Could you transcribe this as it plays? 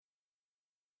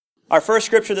Our first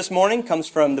scripture this morning comes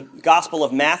from the Gospel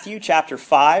of Matthew, chapter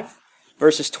 5,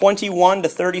 verses 21 to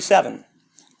 37.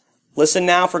 Listen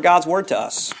now for God's word to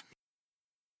us.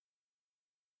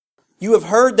 You have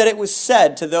heard that it was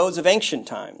said to those of ancient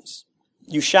times,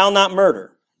 "You shall not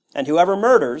murder, and whoever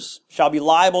murders shall be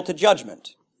liable to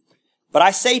judgment." But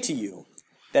I say to you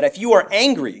that if you are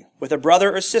angry with a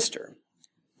brother or sister,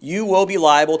 you will be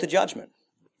liable to judgment.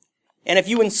 And if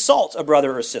you insult a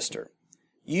brother or sister,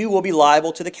 you will be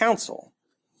liable to the council.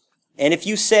 And if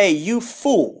you say, "You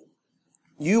fool,"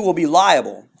 you will be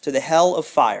liable to the hell of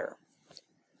fire.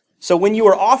 So when you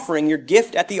are offering your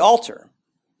gift at the altar,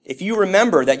 if you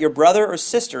remember that your brother or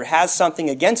sister has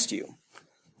something against you,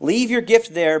 leave your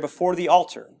gift there before the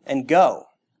altar and go.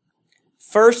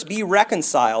 First be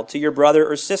reconciled to your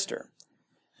brother or sister.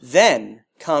 Then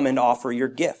come and offer your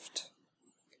gift.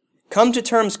 Come to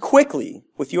terms quickly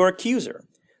with your accuser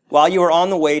while you are on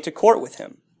the way to court with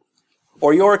him.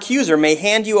 Or your accuser may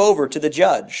hand you over to the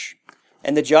judge,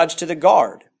 and the judge to the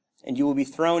guard, and you will be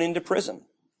thrown into prison.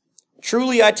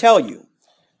 Truly I tell you,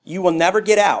 you will never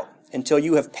get out until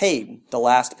you have paid the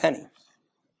last penny.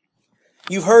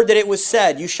 You've heard that it was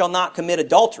said, "You shall not commit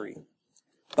adultery."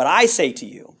 But I say to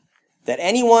you that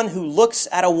anyone who looks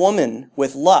at a woman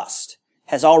with lust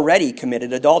has already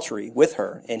committed adultery with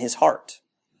her in his heart.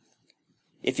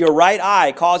 If your right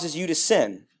eye causes you to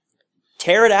sin,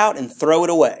 tear it out and throw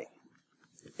it away.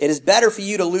 It is better for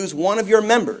you to lose one of your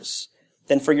members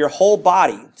than for your whole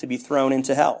body to be thrown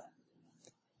into hell.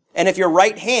 And if your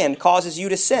right hand causes you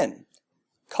to sin,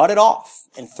 cut it off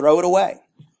and throw it away.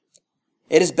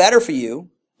 It is better for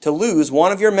you to lose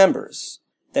one of your members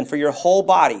than for your whole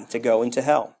body to go into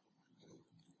hell.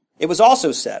 It was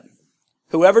also said,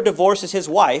 "Whoever divorces his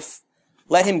wife,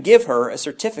 let him give her a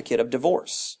certificate of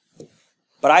divorce."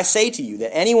 But I say to you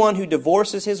that anyone who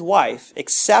divorces his wife,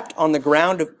 except on the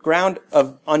ground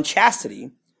of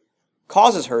unchastity,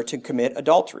 causes her to commit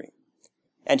adultery.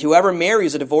 And whoever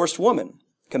marries a divorced woman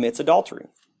commits adultery.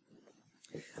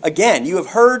 Again, you have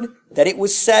heard that it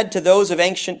was said to those of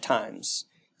ancient times,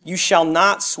 "You shall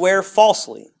not swear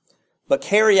falsely, but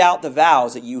carry out the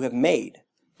vows that you have made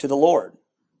to the Lord."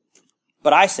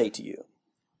 But I say to you,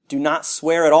 do not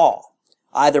swear at all,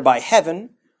 either by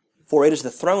heaven, for it is the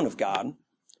throne of God,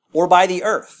 or by the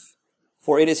earth,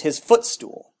 for it is his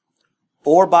footstool,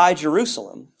 or by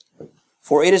Jerusalem,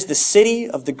 for it is the city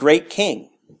of the great King.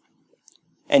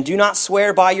 And do not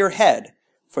swear by your head,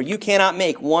 for you cannot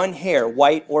make one hair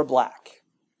white or black.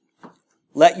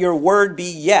 Let your word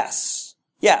be yes,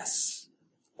 yes,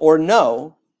 or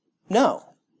no,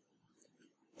 no.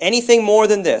 Anything more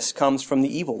than this comes from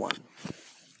the evil one.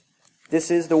 This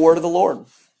is the word of the Lord.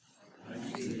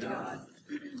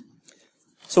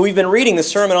 So we've been reading the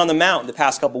Sermon on the Mount the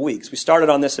past couple weeks. We started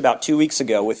on this about 2 weeks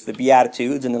ago with the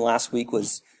Beatitudes, and then last week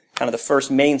was kind of the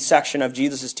first main section of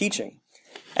Jesus' teaching.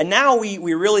 And now we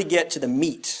really get to the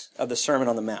meat of the Sermon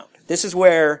on the Mount. This is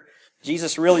where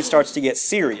Jesus really starts to get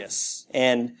serious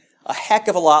and a heck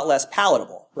of a lot less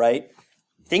palatable, right?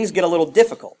 Things get a little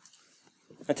difficult.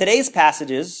 Now, today's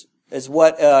passages is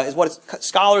what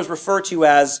scholars refer to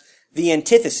as the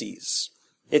antitheses.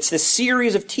 It's the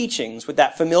series of teachings with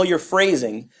that familiar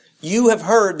phrasing, "You have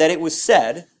heard that it was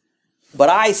said, but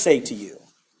I say to you."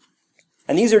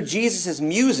 And these are Jesus'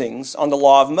 musings on the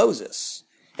law of Moses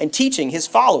and teaching his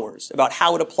followers about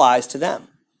how it applies to them.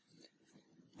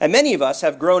 And many of us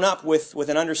have grown up with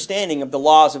an understanding of the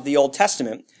laws of the Old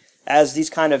Testament as these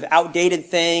kind of outdated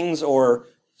things or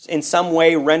in some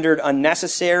way rendered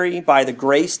unnecessary by the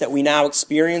grace that we now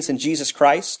experience in Jesus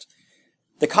Christ.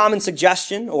 The common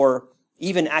suggestion or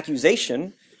even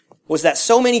accusation was that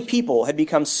so many people had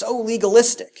become so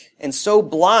legalistic and so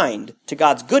blind to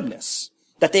God's goodness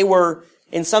that they were,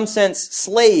 in some sense,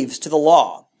 slaves to the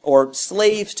law or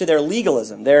slaves to their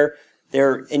legalism, their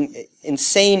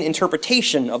insane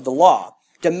interpretation of the law,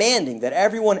 demanding that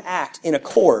everyone act in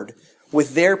accord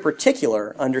with their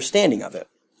particular understanding of it.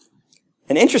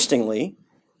 And interestingly,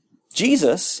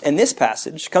 Jesus, in this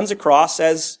passage, comes across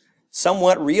as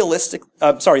somewhat legalistic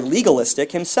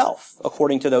himself,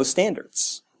 according to those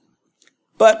standards.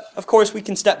 But, of course, we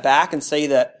can step back and say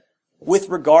that with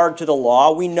regard to the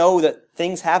law, we know that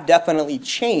things have definitely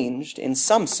changed in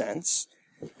some sense.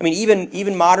 I mean,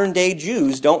 even modern-day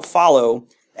Jews don't follow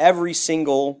every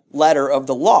single letter of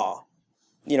the law.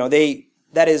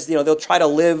 They'll try to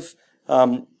live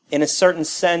in a certain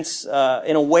sense,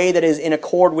 in a way that is in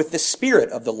accord with the spirit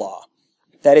of the law.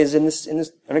 That is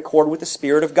in accord with the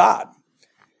Spirit of God.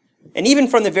 And even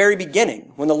from the very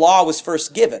beginning, when the law was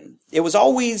first given, it was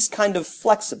always kind of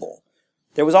flexible.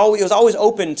 It was always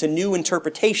open to new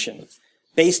interpretation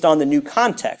based on the new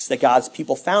context that God's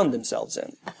people found themselves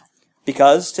in.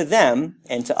 because to them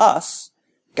and to us,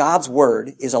 God's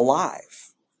word is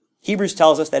alive. Hebrews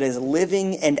tells us that it is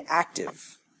living and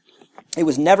active. It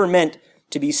was never meant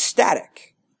to be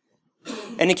static.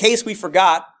 And in case we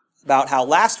forgot about how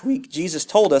last week Jesus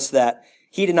told us that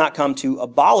he did not come to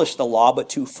abolish the law, but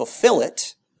to fulfill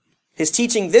it, his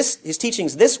teachings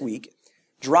this week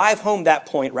drive home that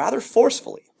point rather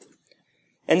forcefully.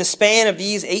 In the span of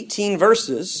these 18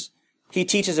 verses, he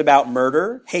teaches about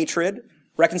murder, hatred,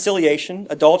 reconciliation,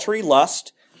 adultery,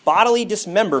 lust, bodily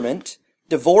dismemberment,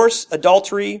 divorce,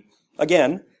 adultery,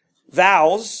 again,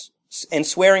 vows, and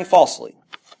swearing falsely.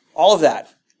 All of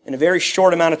that in a very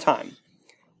short amount of time.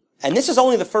 And this is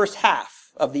only the first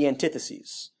half of the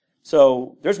antitheses.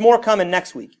 So there's more coming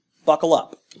next week. Buckle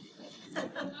up.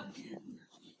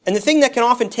 And the thing that can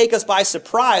often take us by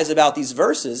surprise about these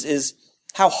verses is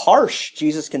how harsh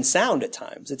Jesus can sound at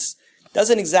times. It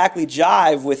doesn't exactly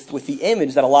jive with the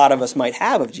image that a lot of us might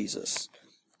have of Jesus.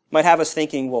 Might have us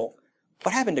thinking, well,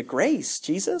 what happened to grace,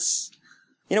 Jesus?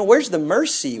 Where's the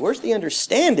mercy? Where's the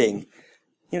understanding?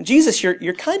 Jesus,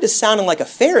 you're kind of sounding like a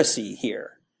Pharisee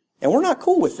here. And we're not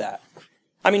cool with that.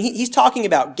 I mean, he's talking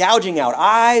about gouging out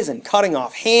eyes and cutting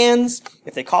off hands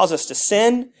if they cause us to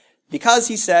sin, because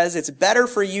he says it's better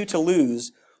for you to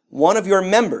lose one of your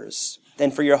members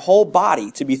than for your whole body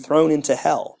to be thrown into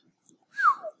hell.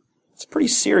 It's pretty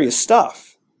serious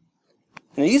stuff.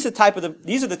 And these are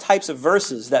the types of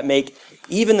verses that make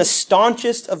even the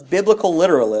staunchest of biblical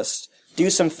literalists do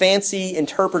some fancy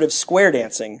interpretive square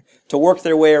dancing to work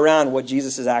their way around what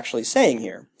Jesus is actually saying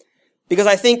here. Because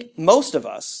I think most of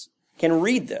us can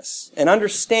read this and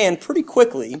understand pretty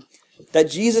quickly that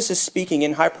Jesus is speaking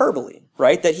in hyperbole,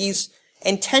 right? That he's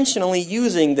intentionally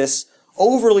using this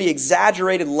overly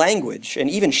exaggerated language and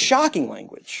even shocking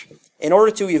language in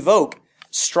order to evoke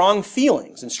strong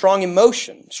feelings and strong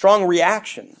emotion, strong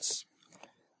reactions.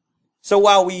 So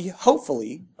while we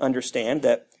hopefully understand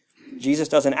that Jesus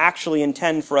doesn't actually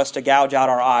intend for us to gouge out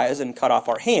our eyes and cut off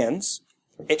our hands,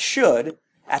 it should,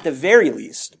 at the very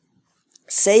least,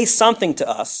 say something to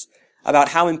us about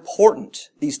how important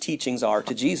these teachings are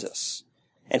to Jesus,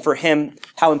 and for him,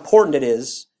 how important it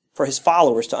is for his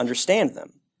followers to understand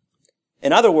them.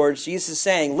 In other words, Jesus is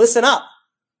saying, listen up.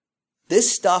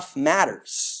 This stuff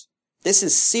matters. This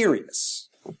is serious.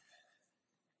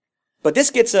 But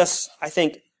this gets us, I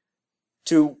think,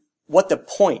 to what the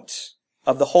point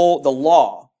of the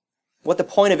law, what the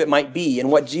point of it might be,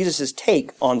 and what Jesus'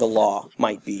 take on the law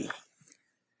might be.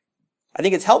 I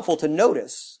think it's helpful to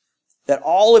notice that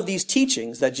all of these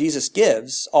teachings that Jesus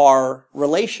gives are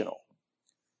relational.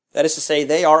 That is to say,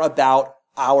 they are about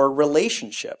our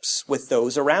relationships with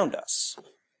those around us.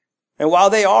 And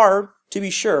while they are, to be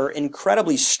sure,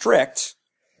 incredibly strict,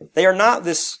 they are not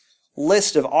this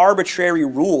list of arbitrary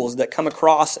rules that come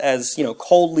across as,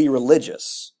 coldly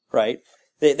religious, right?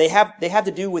 They have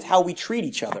to do with how we treat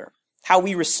each other, how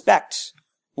we respect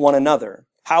one another,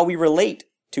 how we relate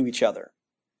to each other.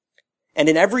 And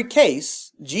in every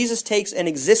case, Jesus takes an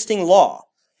existing law,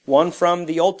 one from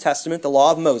the Old Testament, the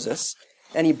law of Moses,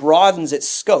 and he broadens its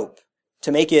scope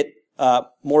to make it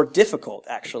more difficult,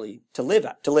 actually, to live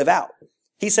out.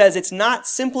 He says it's not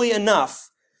simply enough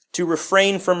to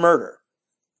refrain from murder.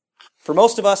 For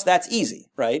most of us, that's easy,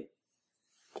 right?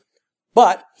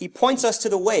 But he points us to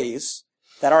the ways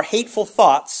that our hateful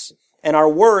thoughts and our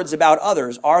words about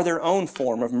others are their own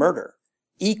form of murder,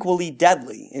 equally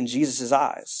deadly in Jesus'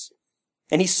 eyes.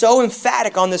 And he's so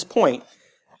emphatic on this point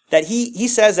that he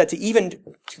says that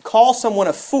to call someone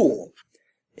a fool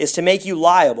is to make you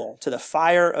liable to the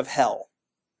fire of hell.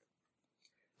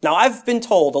 Now, I've been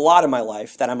told a lot in my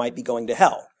life that I might be going to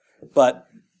hell, but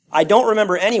I don't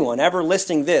remember anyone ever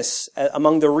listing this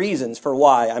among the reasons for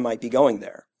why I might be going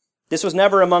there. This was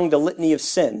never among the litany of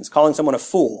sins, calling someone a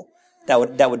fool that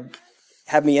would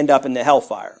have me end up in the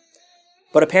hellfire.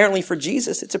 But apparently for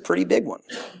Jesus, it's a pretty big one.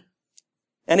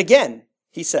 And again,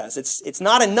 he says, it's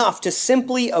not enough to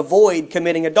simply avoid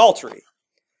committing adultery.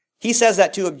 He says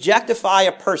that to objectify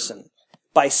a person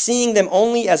by seeing them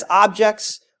only as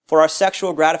objects for our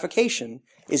sexual gratification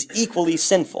is equally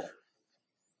sinful.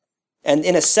 And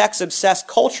in a sex-obsessed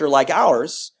culture like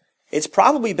ours, it's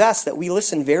probably best that we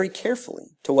listen very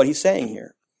carefully to what he's saying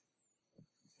here.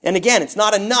 And again, it's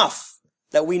not enough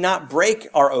that we not break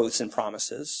our oaths and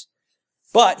promises,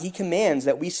 but he commands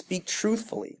that we speak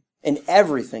truthfully in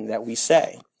everything that we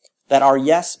say, that our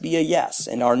yes be a yes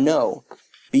and our no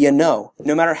be a no,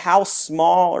 no matter how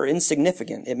small or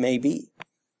insignificant it may be.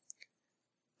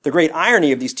 The great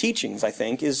irony of these teachings, I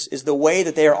think, is the way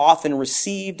that they are often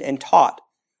received and taught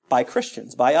by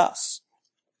Christians, by us.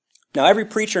 Now, every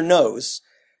preacher knows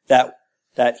that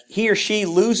he or she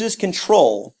loses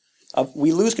control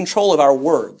We lose control of our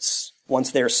words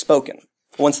once they are spoken,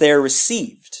 once they are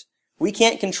received. We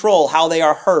can't control how they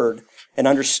are heard and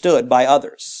understood by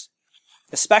others,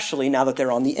 especially now that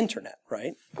they're on the internet,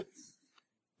 right?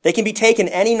 They can be taken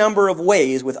any number of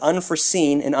ways with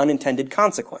unforeseen and unintended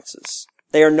consequences.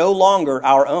 They are no longer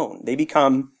our own. They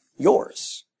become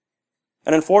yours.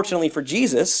 And unfortunately for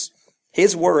Jesus,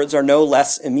 his words are no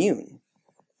less immune.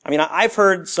 I mean, I've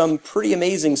heard some pretty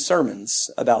amazing sermons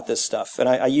about this stuff, and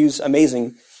I use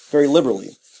amazing very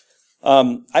liberally.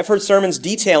 I've heard sermons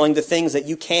detailing the things that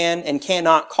you can and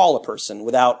cannot call a person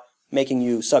without making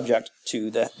you subject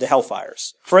to the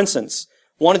hellfires. For instance,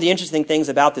 one of the interesting things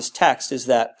about this text is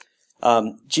that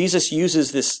Jesus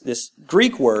uses this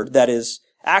Greek word that is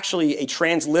actually a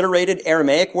transliterated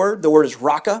Aramaic word. The word is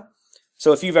raka.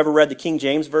 So if you've ever read the King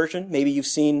James Version, maybe you've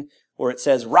seen where it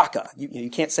says raka.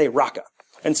 You can't say raka.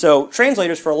 And so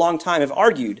translators for a long time have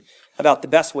argued about the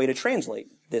best way to translate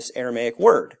this Aramaic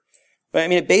word. But I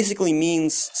mean, it basically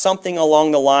means something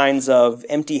along the lines of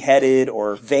empty-headed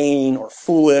or vain or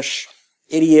foolish,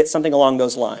 idiot, something along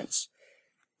those lines.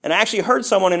 And I actually heard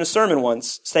someone in a sermon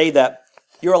once say that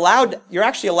you're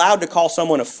actually allowed to call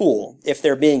someone a fool if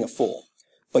they're being a fool,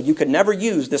 but you could never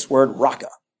use this word raka.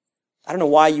 I don't know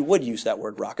why you would use that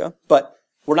word raka, but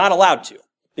we're not allowed to,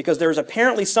 because there's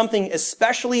apparently something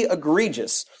especially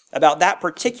egregious about that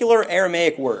particular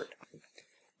Aramaic word.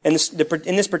 In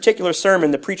this particular sermon,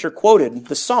 the preacher quoted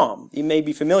the psalm. It may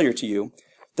be familiar to you.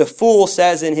 The fool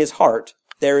says in his heart,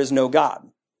 there is no God.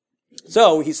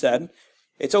 So, he said,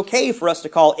 it's okay for us to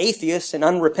call atheists and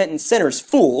unrepentant sinners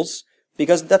fools,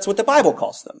 because that's what the Bible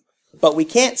calls them. But we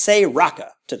can't say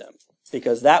raka to them,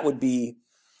 because that would be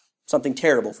something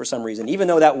terrible for some reason. Even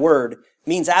though that word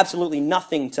means absolutely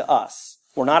nothing to us,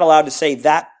 we're not allowed to say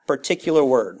that particular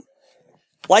word.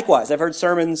 Likewise, I've heard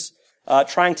sermons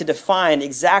trying to define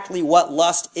exactly what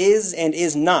lust is and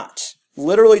is not,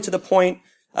 literally to the point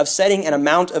of setting an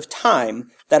amount of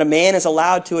time that a man is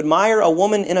allowed to admire a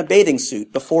woman in a bathing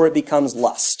suit before it becomes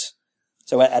lust.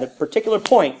 So at a particular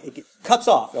point, it cuts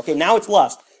off. Okay, now it's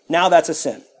lust. Now that's a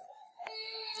sin.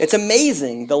 It's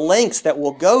amazing the lengths that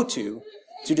we'll go to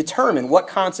determine what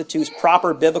constitutes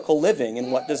proper biblical living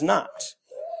and what does not.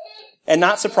 And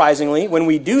not surprisingly, when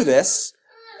we do this,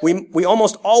 we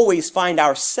almost always find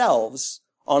ourselves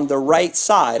on the right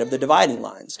side of the dividing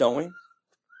lines, don't we?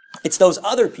 It's those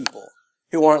other people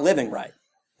who aren't living right.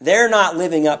 They're not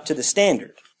living up to the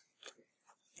standard.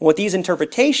 What these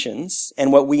interpretations,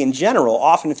 and what we in general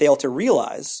often fail to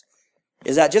realize,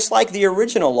 is that just like the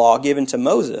original law given to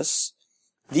Moses,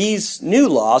 these new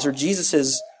laws, or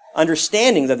Jesus'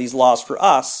 understandings of these laws for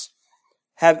us,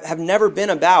 have never been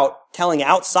about telling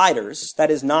outsiders, that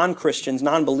is non-Christians,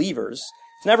 non-believers,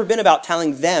 it's never been about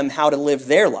telling them how to live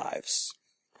their lives.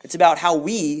 It's about how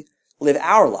we live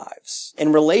our lives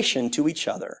in relation to each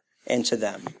other and to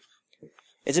them.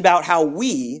 It's about how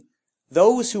we,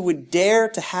 those who would dare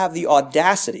to have the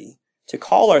audacity to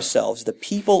call ourselves the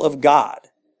people of God,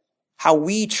 how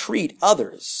we treat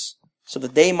others so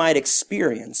that they might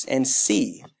experience and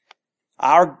see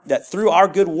that through our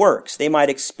good works, they might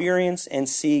experience and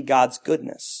see God's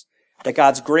goodness, that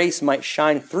God's grace might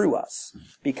shine through us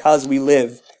because we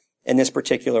live in this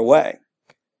particular way.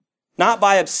 Not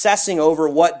by obsessing over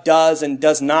what does and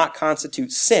does not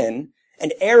constitute sin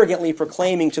and arrogantly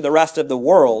proclaiming to the rest of the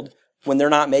world when they're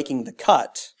not making the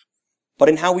cut, but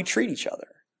in how we treat each other.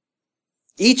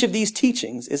 Each of these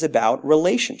teachings is about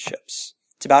relationships.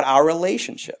 It's about our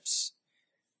relationships.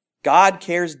 God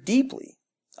cares deeply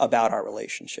about our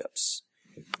relationships.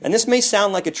 And this may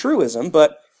sound like a truism,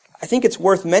 but I think it's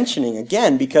worth mentioning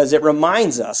again because it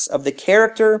reminds us of the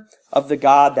character of the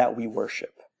God that we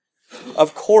worship.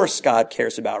 Of course God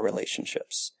cares about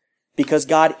relationships because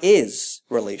God is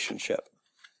relationship.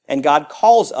 And God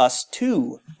calls us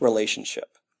to relationship.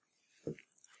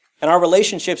 And our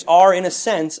relationships are, in a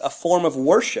sense, a form of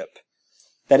worship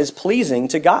that is pleasing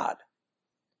to God.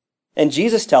 And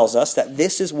Jesus tells us that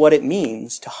this is what it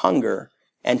means to hunger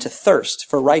and to thirst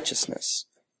for righteousness.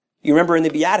 You remember in the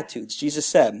Beatitudes, Jesus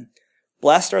said,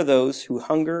 "Blessed are those who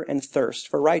hunger and thirst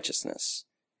for righteousness."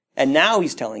 And now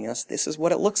he's telling us this is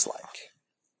what it looks like.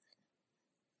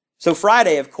 So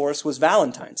Friday, of course, was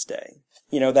Valentine's Day.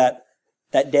 You know, that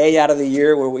day out of the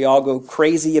year where we all go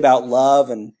crazy about love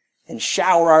and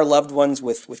shower our loved ones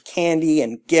with candy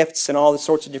and gifts and all the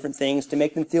sorts of different things to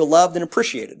make them feel loved and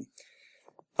appreciated.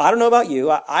 I don't know about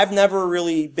you. I've never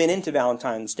really been into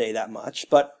Valentine's Day that much,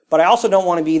 but I also don't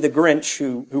want to be the Grinch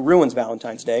who ruins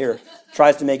Valentine's Day or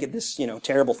tries to make it this,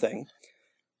 terrible thing.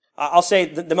 I'll say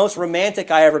the most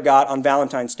romantic I ever got on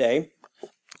Valentine's Day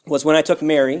was when I took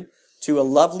Mary to a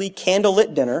lovely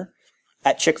candlelit dinner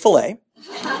at Chick-fil-A.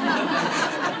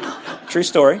 True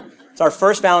story. It's our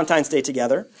first Valentine's Day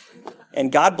together.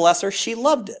 And God bless her, she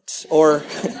loved it. Or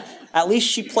at least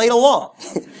she played along.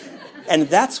 And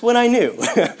that's when I knew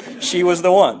she was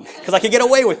the one. Because I could get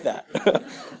away with that.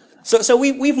 So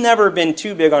we've never been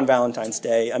too big on Valentine's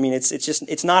Day. I mean,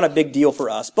 it's not a big deal for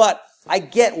us. But I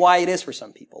get why it is for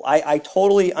some people. I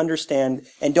totally understand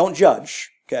and don't judge.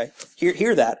 Okay?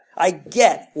 Hear that. I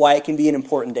get why it can be an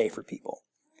important day for people.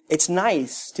 It's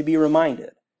nice to be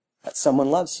reminded that someone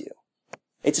loves you.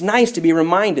 It's nice to be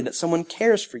reminded that someone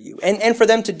cares for you. And for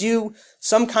them to do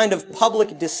some kind of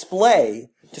public display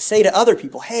to say to other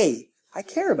people, hey, I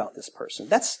care about this person.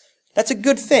 That's a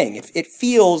good thing. It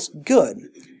feels good.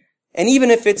 And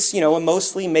even if it's, a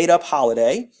mostly made up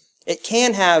holiday, it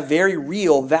can have very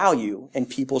real value in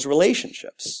people's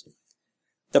relationships.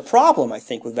 The problem, I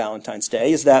think, with Valentine's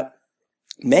Day is that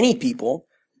many people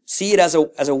see it as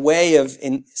a way of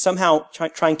somehow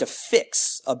trying to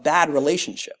fix a bad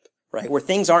relationship, right? Where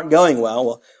things aren't going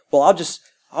well. Well, I'll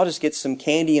just get some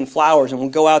candy and flowers and we'll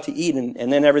go out to eat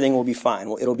and then everything will be fine.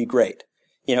 Well, it'll be great.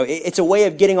 It's a way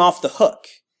of getting off the hook,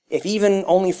 if even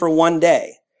only for one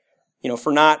day,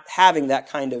 for not showing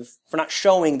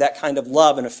that kind of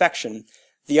love and affection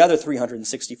the other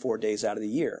 364 days out of the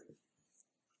year.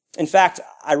 In fact,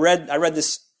 I read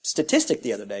this statistic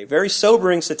the other day, very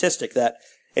sobering statistic, that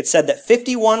it said that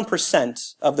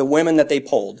 51% of the women that they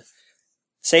polled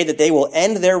say that they will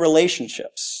end their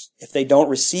relationships if they don't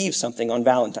receive something on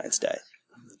Valentine's Day.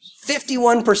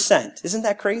 51%. Isn't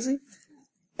that crazy?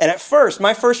 And at first,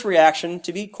 my first reaction,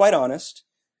 to be quite honest,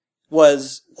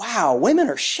 was, wow, women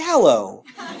are shallow,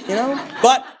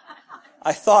 But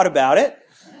I thought about it,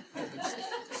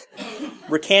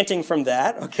 recanting from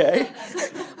that, okay?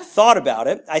 Thought about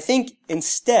it. I think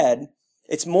instead,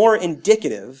 it's more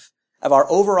indicative of our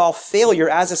overall failure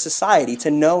as a society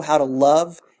to know how to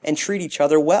love and treat each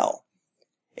other well.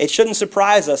 It shouldn't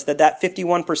surprise us that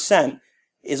 51%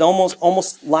 is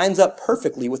almost lines up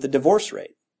perfectly with the divorce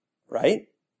rate, right?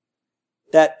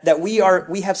 That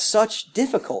we have such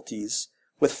difficulties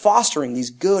with fostering these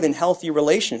good and healthy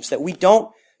relationships that we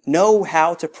don't know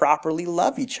how to properly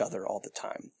love each other all the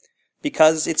time.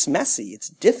 Because it's messy, it's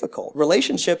difficult.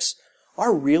 Relationships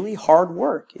are really hard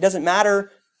work. It doesn't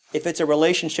matter if it's a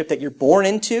relationship that you're born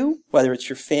into, whether it's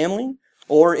your family,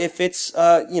 or if it's,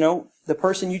 the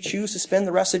person you choose to spend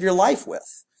the rest of your life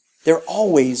with. They're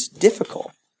always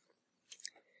difficult.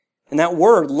 And that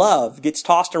word, love, gets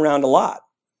tossed around a lot.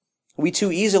 We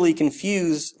too easily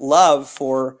confuse love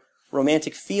for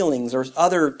romantic feelings or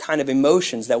other kind of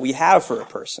emotions that we have for a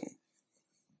person.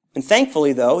 And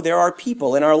thankfully, though, there are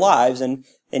people in our lives, and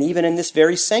even in this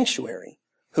very sanctuary,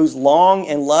 whose long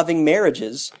and loving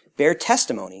marriages bear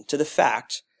testimony to the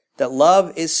fact that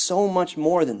love is so much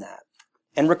more than that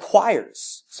and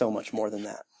requires so much more than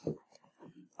that.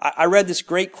 I read this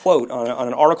great quote on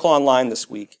an article online this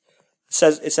week.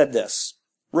 It said this: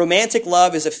 romantic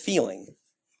love is a feeling.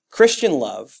 Christian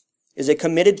love is a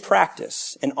committed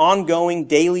practice, an ongoing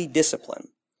daily discipline.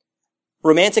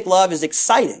 Romantic love is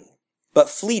exciting, but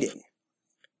fleeting.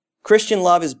 Christian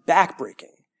love is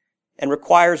backbreaking and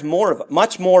requires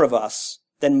much more of us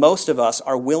than most of us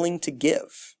are willing to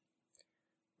give.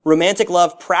 Romantic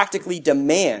love practically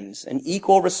demands an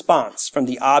equal response from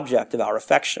the object of our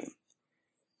affection.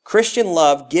 Christian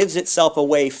love gives itself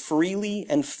away freely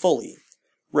and fully,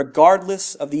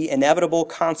 regardless of the inevitable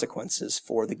consequences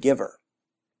for the giver.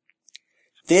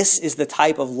 This is the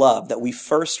type of love that we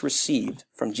first received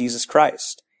from Jesus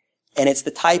Christ, and it's the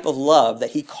type of love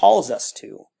that he calls us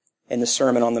to in the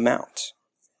Sermon on the Mount.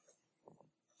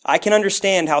 I can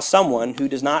understand how someone who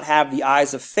does not have the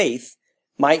eyes of faith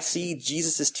might see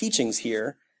Jesus' teachings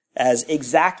here as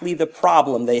exactly the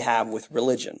problem they have with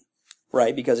religion,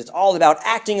 right? Because it's all about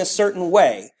acting a certain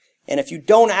way. And if you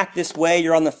don't act this way,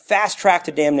 you're on the fast track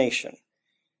to damnation.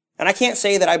 And I can't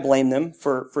say that I blame them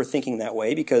for thinking that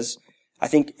way, because I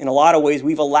think in a lot of ways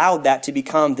we've allowed that to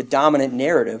become the dominant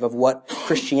narrative of what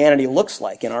Christianity looks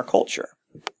like in our culture.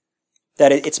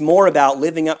 That it's more about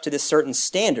living up to this certain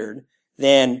standard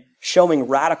than showing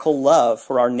radical love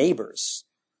for our neighbors.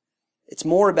 It's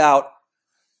more about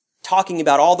talking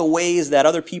about all the ways that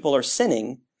other people are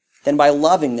sinning than by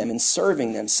loving them and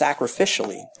serving them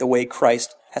sacrificially the way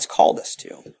Christ has called us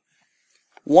to.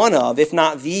 One of, if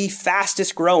not the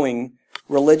fastest growing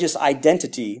religious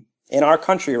identity in our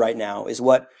country right now is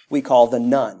what we call the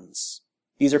nones.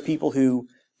 These are people who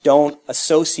don't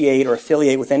associate or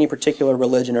affiliate with any particular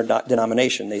religion or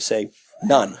denomination. They say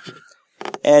none.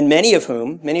 And many of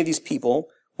these people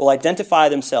will identify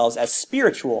themselves as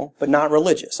spiritual but not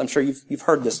religious. I'm sure you've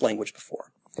heard this language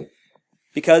before.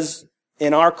 Because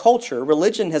in our culture,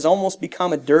 religion has almost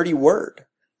become a dirty word.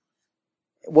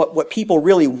 What people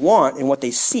really want and what they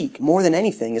seek more than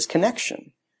anything is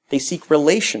connection. They seek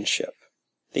relationship.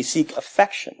 They seek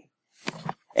affection.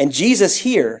 And Jesus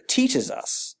here teaches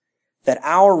us that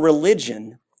our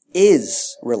religion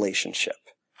is relationship.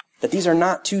 That these are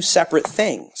not two separate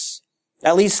things.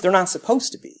 At least they're not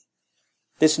supposed to be.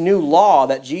 This new law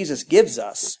that Jesus gives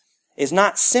us is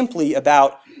not simply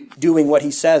about doing what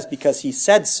he says because he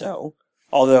said so,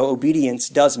 although obedience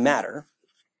does matter.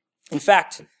 In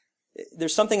fact,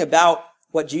 there's something about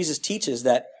what Jesus teaches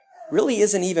that really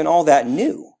isn't even all that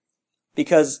new,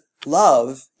 because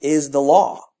love is the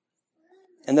law,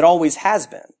 and that always has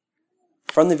been.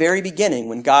 From the very beginning,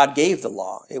 when God gave the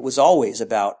law, it was always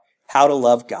about how to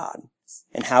love God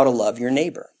and how to love your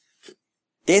neighbor.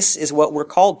 This is what we're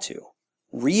called to.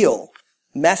 Real,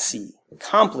 messy,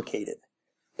 complicated,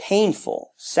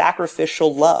 painful,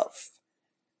 sacrificial love.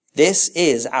 This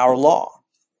is our law.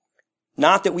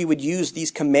 Not that we would use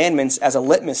these commandments as a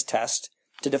litmus test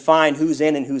to define who's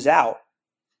in and who's out,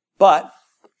 but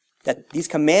that these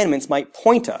commandments might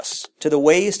point us to the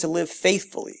ways to live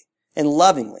faithfully and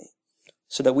lovingly,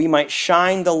 so that we might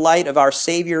shine the light of our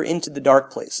Savior into the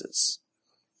dark places.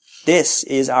 This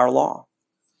is our law.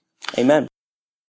 Amen.